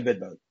never seen a bed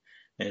bug,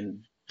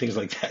 and things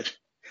like that.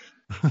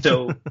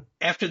 So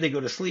after they go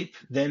to sleep,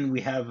 then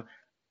we have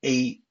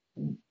a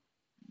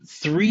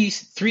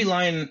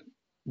three-line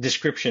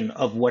description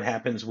of what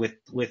happens with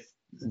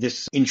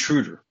this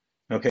intruder.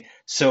 Okay,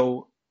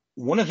 so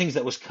one of the things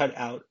that was cut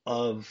out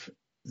of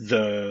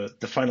the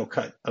final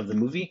cut of the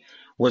movie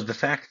was the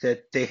fact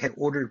that they had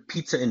ordered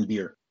pizza and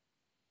beer.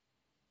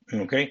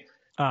 Okay,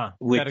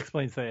 that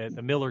explains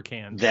the Miller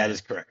can. That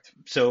is correct.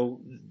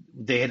 So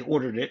they had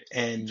ordered it,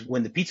 and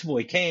when the pizza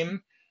boy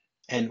came,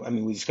 and I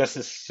mean we discussed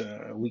this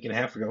a week and a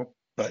half ago,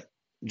 but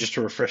just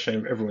to refresh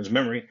everyone's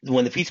memory,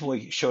 when the pizza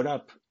boy showed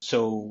up,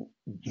 so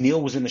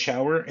Neil was in the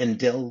shower and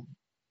Del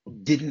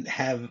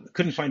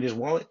couldn't find his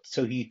wallet,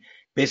 so he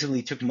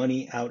basically took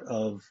money out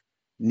of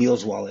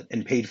Neil's wallet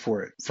and paid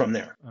for it from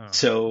there.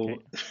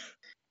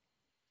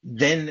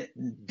 Then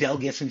Del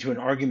gets into an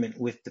argument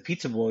with the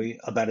pizza boy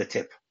about a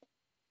tip.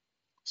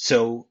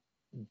 So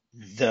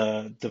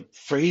the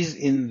phrase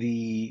in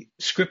the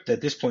script at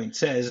this point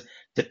says,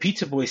 the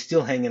pizza boy's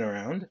still hanging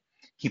around.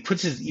 He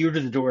puts his ear to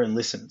the door and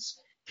listens.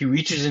 He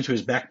reaches into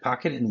his back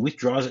pocket and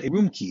withdraws a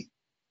room key.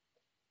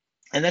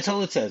 And that's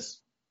all it says.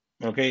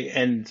 Okay.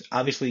 And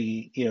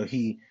obviously,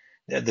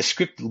 the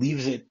script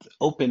leaves it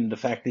open, the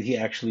fact that he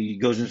actually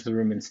goes into the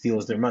room and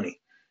steals their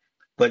money.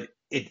 But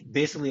it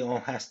basically all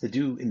has to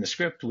do in the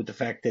script with the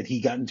fact that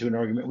he got into an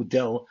argument with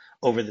Del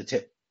over the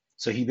tip.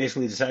 So he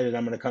basically decided,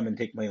 I'm going to come and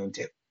take my own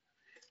tip.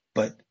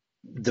 But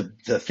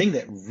the thing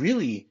that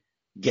really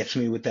gets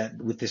me with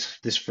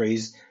this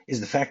phrase is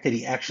the fact that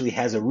he actually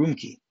has a room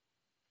key.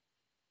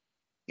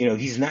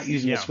 He's not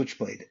using a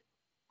switchblade.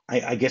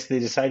 I guess they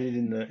decided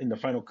in the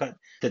final cut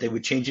that they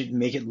would change it and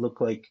make it look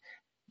like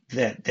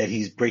that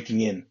he's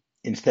breaking in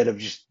instead of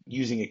just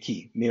using a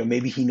key.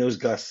 Maybe he knows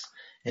Gus,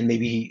 and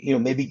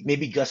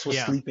maybe Gus was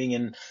sleeping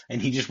and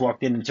he just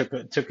walked in and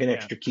took an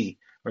extra key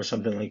or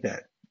something like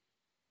that.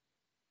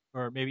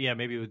 Or maybe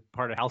it was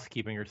part of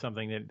housekeeping or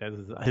something. That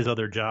was his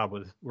other job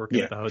was working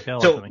Yeah. at the hotel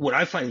or So something. what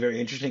I find very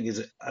interesting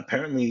is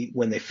apparently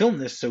when they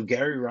filmed this, so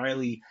Gary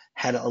Riley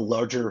had a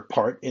larger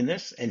part in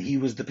this, and he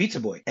was the pizza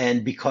boy.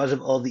 And because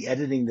of all the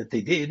editing that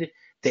they did,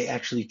 they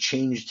actually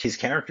changed his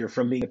character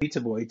from being a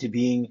pizza boy to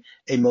being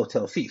a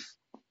motel thief.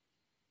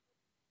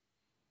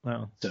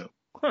 Well, So,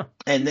 huh.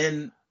 and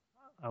then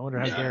I wonder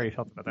how uh, Gary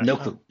felt about that. no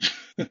clue.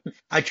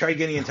 I tried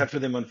getting in touch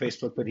with him on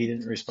Facebook, but he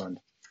didn't respond.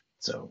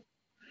 So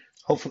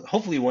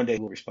hopefully one day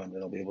we'll respond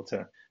and I'll be able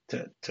to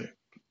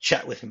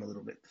chat with him a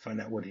little bit, find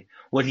out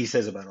what he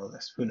says about all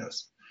this. Who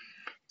knows?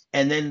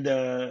 And then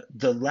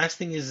the last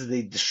thing is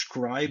they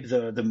describe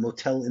the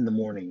motel in the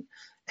morning,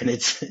 and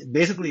it's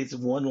basically it's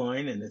one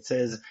line, and it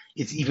says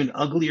it's even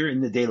uglier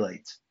in the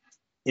daylight,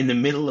 in the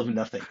middle of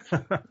nothing.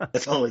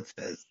 That's all it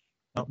says.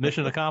 Well,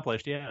 mission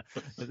accomplished. Yeah.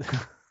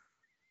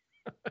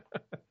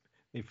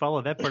 They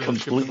follow that part of the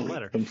script to the Completely,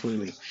 letter.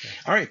 completely. Yeah.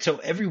 All right, so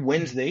every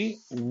Wednesday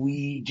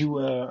we do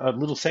a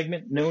little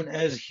segment known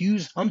as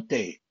Hughes Hump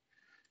Day.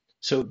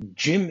 So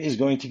Jim is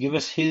going to give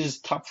us his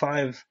top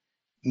 5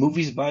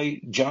 movies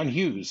by John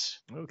Hughes.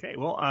 Okay.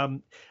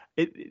 Well,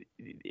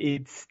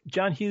 it's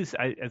John Hughes.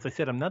 As I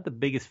said, I'm not the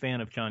biggest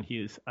fan of John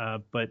Hughes,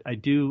 but I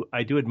do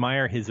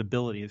admire his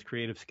ability, his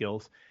creative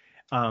skills.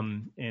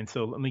 And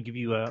so let me give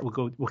you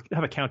we'll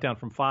have a countdown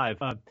from 5.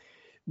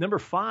 Number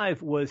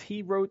 5 was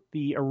he wrote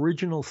the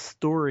original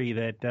story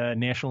that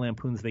National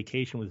Lampoon's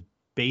Vacation was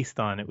based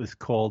on. It was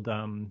called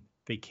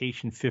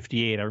Vacation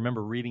 58. I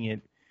remember reading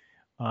it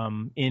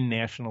in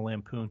National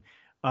Lampoon.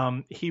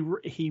 He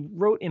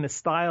wrote in a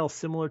style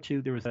similar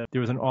to there was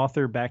an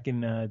author back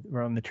in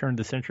around the turn of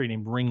the century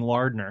named Ring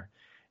Lardner,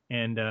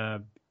 and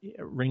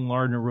Ring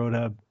Lardner wrote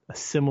a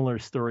similar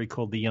story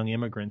called The Young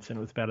Immigrants, and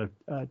it was about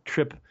a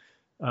trip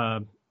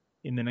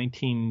in the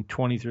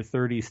 1920s or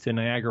 30s to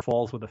Niagara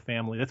Falls with a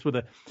family. That's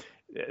where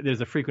there's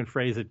a frequent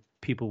phrase that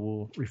people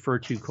will refer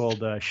to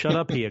called "Shut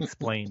up," he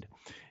explained,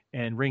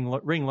 and Ring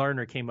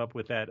Lardner came up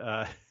with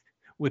that.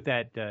 With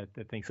that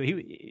thing. So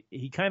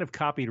he kind of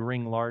copied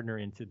Ring Lardner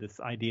into this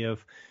idea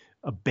of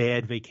a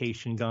bad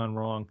vacation gone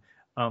wrong.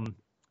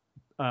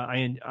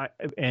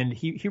 And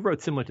he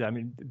wrote similar to that. I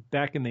mean,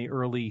 back in the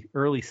early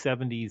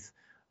 70s,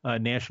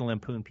 National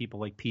Lampoon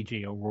people like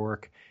P.J.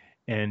 O'Rourke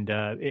and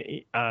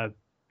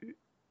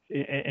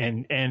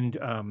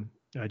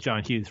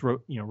John Hughes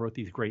wrote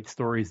these great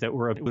stories that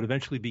would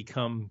eventually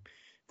become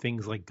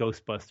things like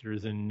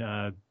Ghostbusters and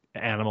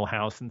Animal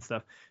House and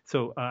stuff.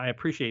 So I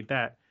appreciate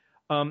that.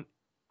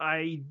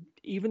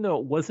 Even though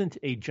it wasn't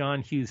a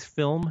John Hughes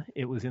film,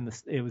 it was in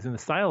the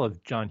style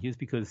of John Hughes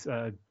because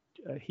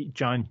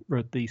John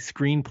wrote the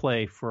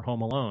screenplay for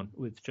Home Alone,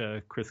 which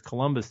Chris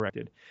Columbus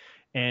directed,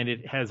 and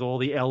it has all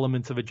the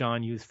elements of a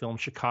John Hughes film: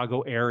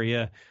 Chicago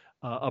area,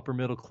 upper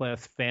middle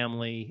class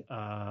family,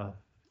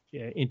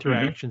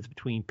 interactions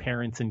between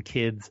parents and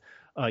kids,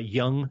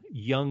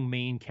 young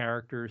main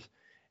characters.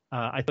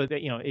 I thought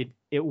that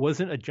it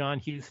wasn't a John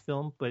Hughes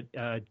film, but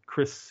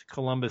Chris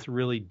Columbus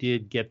really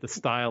did get the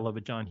style of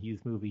a John Hughes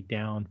movie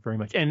down very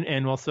much,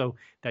 and also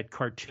that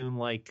cartoon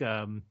like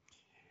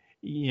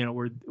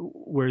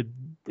where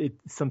it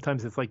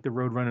sometimes it's like the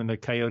Roadrunner and the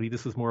Coyote.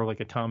 This was more like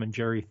a Tom and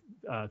Jerry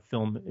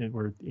film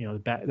where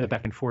the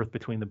back and forth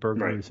between the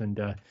burglars and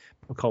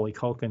Macaulay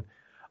Culkin.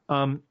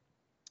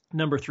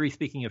 Number 3,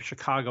 speaking of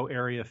Chicago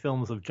area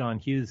films of John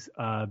Hughes,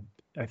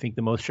 I think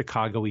the most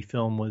Chicago-y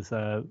film was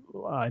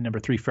number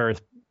 3, Ferris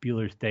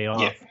Bueller's Day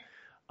Off.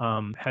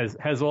 Yeah.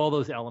 Has all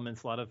those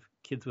elements, a lot of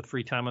kids with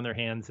free time on their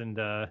hands, and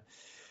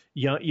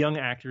young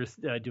actors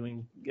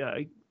doing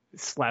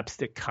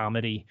slapstick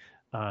comedy.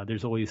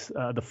 There's always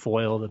the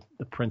foil,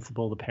 the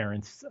principal, the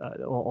parents.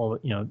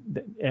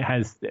 It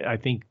has. I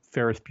think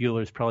Ferris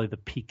Bueller is probably the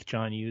peak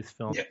John Hughes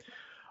film.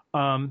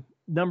 Yeah.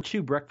 Number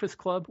 2, Breakfast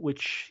Club,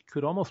 which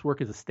could almost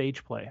work as a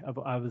stage play.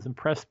 I was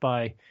impressed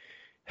by.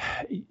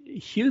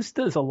 Hughes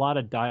does a lot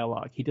of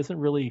dialogue. He doesn't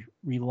really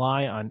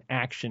rely on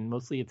action.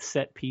 Mostly it's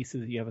set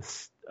pieces. You have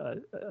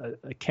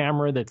a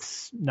camera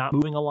that's not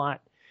moving a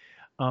lot,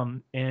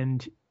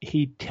 and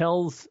he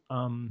tells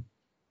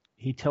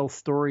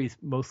stories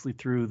mostly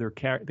through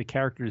the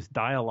characters'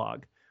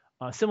 dialogue,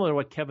 similar to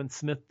what Kevin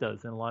Smith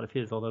does in a lot of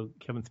his. Although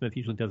Kevin Smith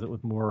usually does it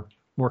with more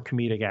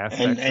comedic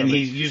aspects, and he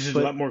uses a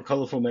lot more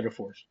colorful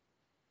metaphors.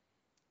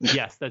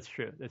 Yes, that's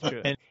true. That's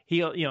true. And he,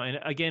 and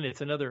again,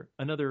 it's another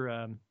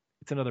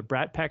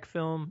Brat Pack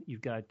film. You've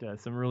got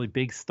some really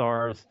big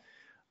stars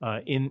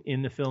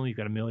in the film. You've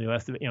got Emilio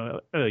Estevez.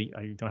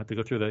 You don't have to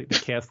go through the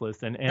cast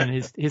list. And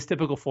his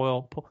typical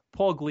foil,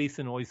 Paul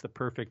Gleason, always the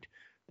perfect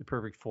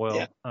foil.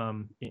 Yeah.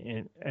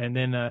 And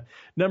then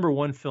number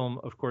 1 film,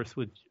 of course,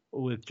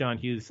 with John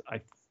Hughes. I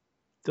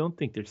don't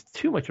think there's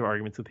too much of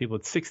arguments with people.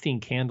 It's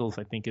 16 Candles.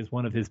 I think is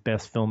one of his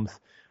best films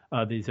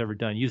that he's ever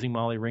done, using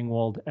Molly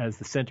Ringwald as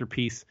the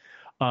centerpiece.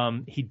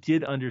 He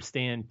did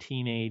understand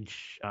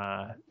teenage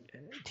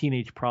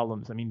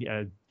problems. I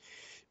mean,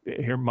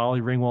 here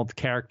Molly Ringwald's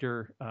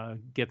character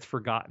gets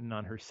forgotten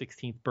on her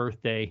 16th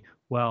birthday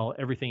while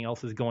everything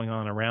else is going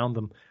on around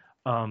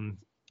them.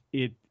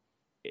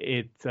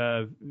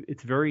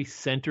 it's very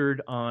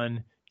centered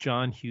on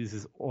John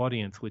Hughes's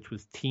audience, which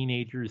was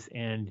teenagers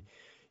and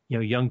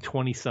young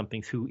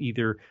 20-somethings who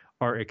either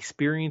are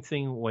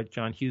experiencing what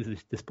John Hughes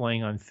is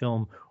displaying on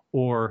film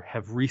or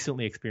have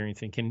recently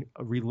experienced and can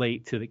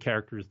relate to the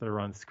characters that are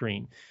on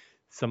screen.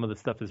 Some of the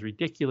stuff is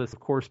ridiculous, of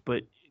course,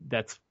 but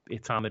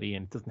it's comedy,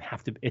 and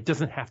it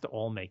doesn't have to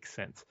all make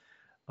sense.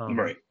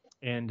 Right.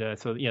 And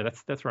so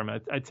that's where I'm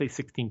at. I'd say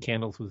 16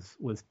 Candles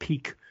was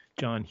peak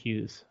John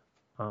Hughes.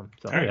 All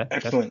right,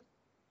 excellent.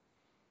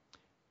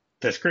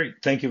 That's great.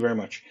 Thank you very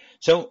much.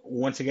 So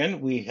once again,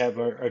 we have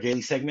our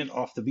daily segment,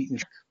 Off the Beaten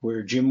Track,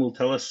 where Jim will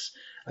tell us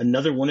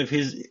another one of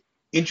his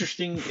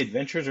interesting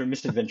adventures or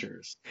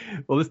misadventures.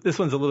 Well, this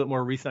one's a little bit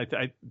more recent.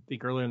 I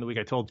think earlier in the week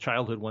I told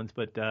childhood ones,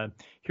 but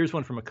here's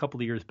one from a couple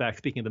of years back.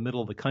 Speaking of the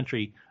middle of the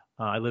country,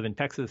 I live in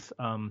Texas.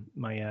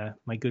 My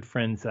good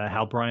friends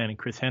Hal Bryan and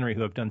Chris Henry,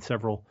 who I've done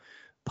several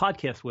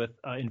podcasts with,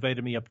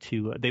 invited me up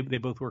to. They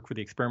both work for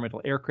the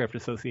Experimental Aircraft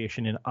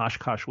Association in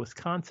Oshkosh,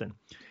 Wisconsin,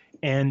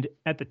 and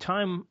at the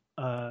time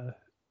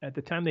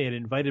they had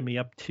invited me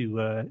up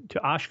to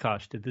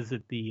Oshkosh to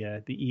visit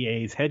the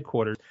EA's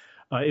headquarters.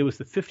 It was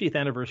the 50th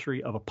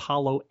anniversary of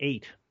Apollo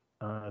 8,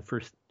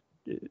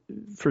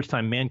 first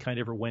time mankind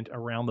ever went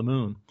around the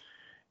moon.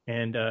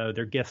 And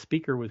their guest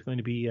speaker was going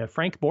to be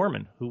Frank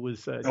Borman, who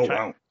was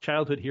a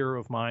childhood hero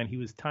of mine. He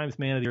was Times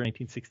Man of the Year in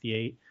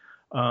 1968.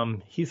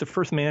 He's the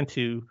first man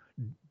to,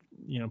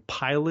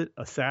 pilot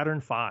a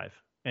Saturn V,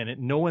 and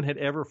no one had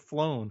ever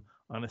flown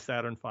on a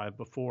Saturn V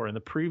before. And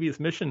the previous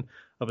mission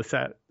of a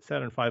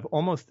Saturn V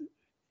almost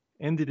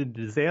ended in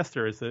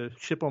disaster as the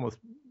ship almost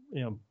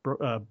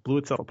blew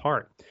itself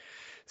apart.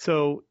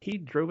 So he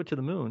drove it to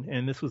the moon,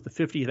 and this was the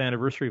 50th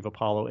anniversary of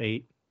Apollo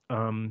 8.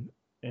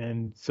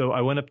 And so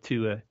I went up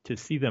to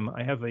see them.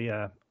 I have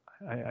I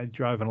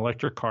drive an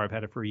electric car. I've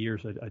had it for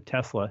years, a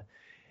Tesla,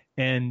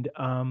 and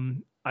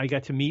I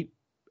got to meet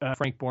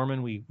Frank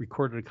Borman. We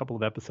recorded a couple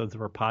of episodes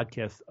of our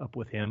podcast up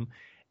with him,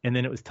 and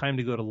then it was time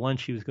to go to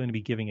lunch. He was going to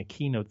be giving a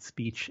keynote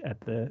speech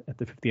at the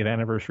 50th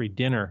anniversary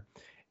dinner,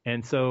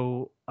 and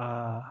so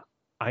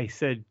I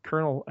said,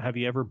 Colonel, have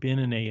you ever been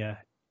in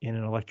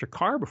an electric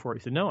car before?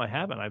 He said, no, I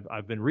haven't.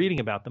 I've been reading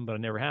about them, but I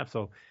never have.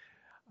 So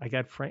I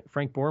got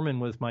Frank Borman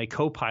was my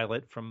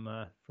co-pilot from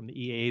the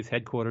EA's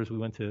headquarters. We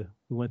went to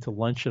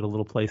lunch at a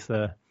little place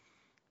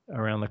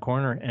around the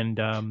corner,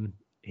 and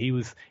he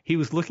was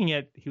looking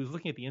at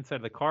the inside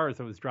of the car as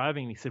I was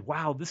driving, and he said,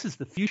 wow, this is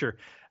the future.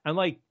 I'm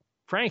like,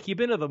 Frank, you've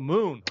been to the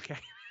moon, okay?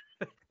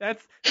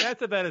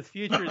 that's about as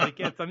future as it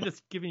gets. I'm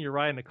just giving you a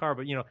ride in the car,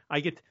 but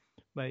I get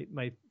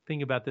my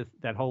thing about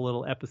that whole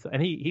little episode,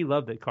 and he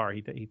loved the car.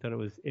 He thought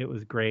it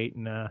was great,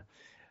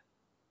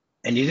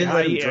 and you didn't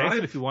let him drive? I asked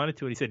him if he wanted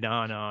to, and he said, no,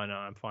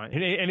 I'm fine.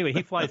 Anyway,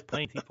 he flies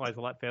planes. He flies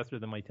a lot faster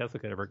than my Tesla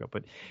could ever go.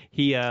 But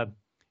he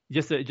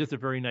just a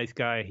very nice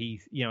guy.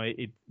 He's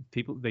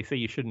people, they say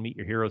you shouldn't meet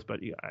your heroes,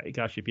 but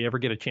gosh, if you ever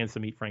get a chance to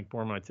meet Frank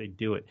Borman, I'd say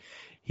do it.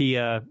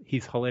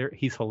 He's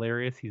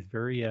hilarious. He's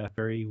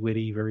very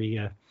witty,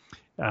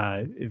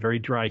 very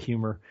dry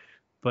humor.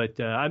 But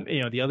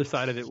the other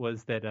side of it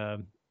was that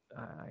I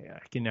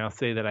can now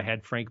say that I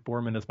had Frank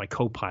Borman as my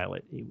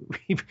co-pilot.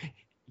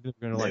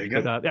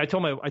 I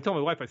told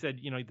my wife, I said,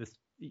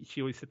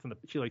 she always sits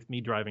she likes me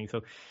driving,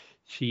 so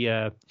she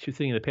was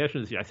sitting in the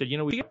passenger seat. I said,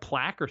 we get a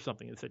plaque or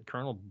something that said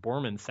Colonel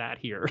Borman sat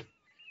here.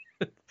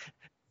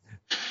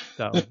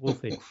 So we'll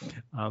see.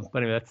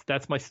 But anyway,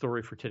 that's my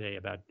story for today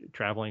about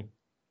traveling.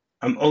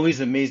 I'm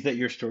always amazed at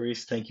your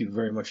stories. Thank you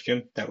very much,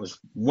 Jim. That was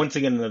once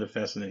again another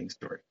fascinating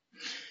story.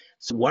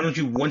 So why don't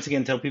you once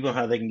again tell people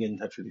how they can get in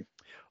touch with you?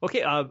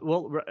 Okay.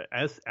 Well,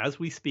 as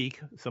we speak,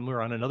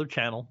 somewhere on another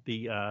channel,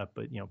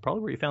 but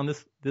probably where you found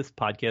this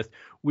podcast,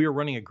 we are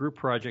running a group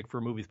project for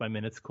Movies by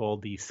Minutes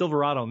called the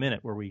Silverado Minute,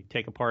 where we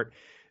take apart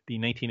the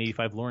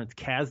 1985 Lawrence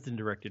Kasdan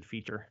directed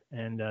feature.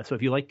 And so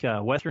if you like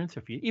westerns,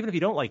 even if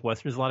you don't like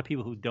westerns, a lot of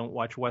people who don't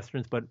watch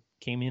westerns but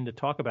came in to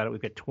talk about it.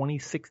 We've got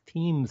 26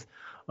 teams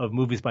of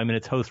Movies by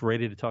Minutes hosts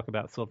ready to talk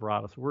about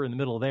Silverado. So we're in the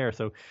middle there.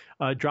 So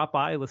drop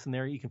by, listen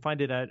there. You can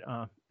find it at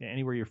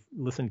anywhere you're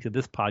listening to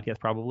this podcast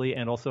probably,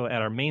 and also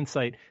at our main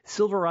site,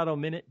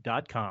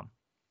 silveradominute.com.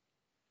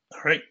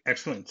 All right,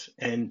 excellent.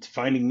 And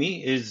finding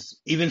me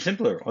is even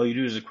simpler. All you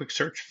do is a quick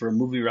search for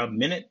MovieRob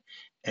Minute,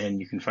 and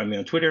you can find me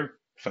on Twitter,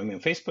 find me on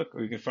Facebook,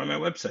 or you can find my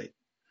website.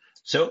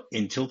 So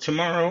until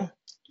tomorrow,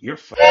 you're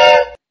fine.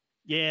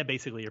 Yeah,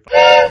 basically you're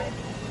fine.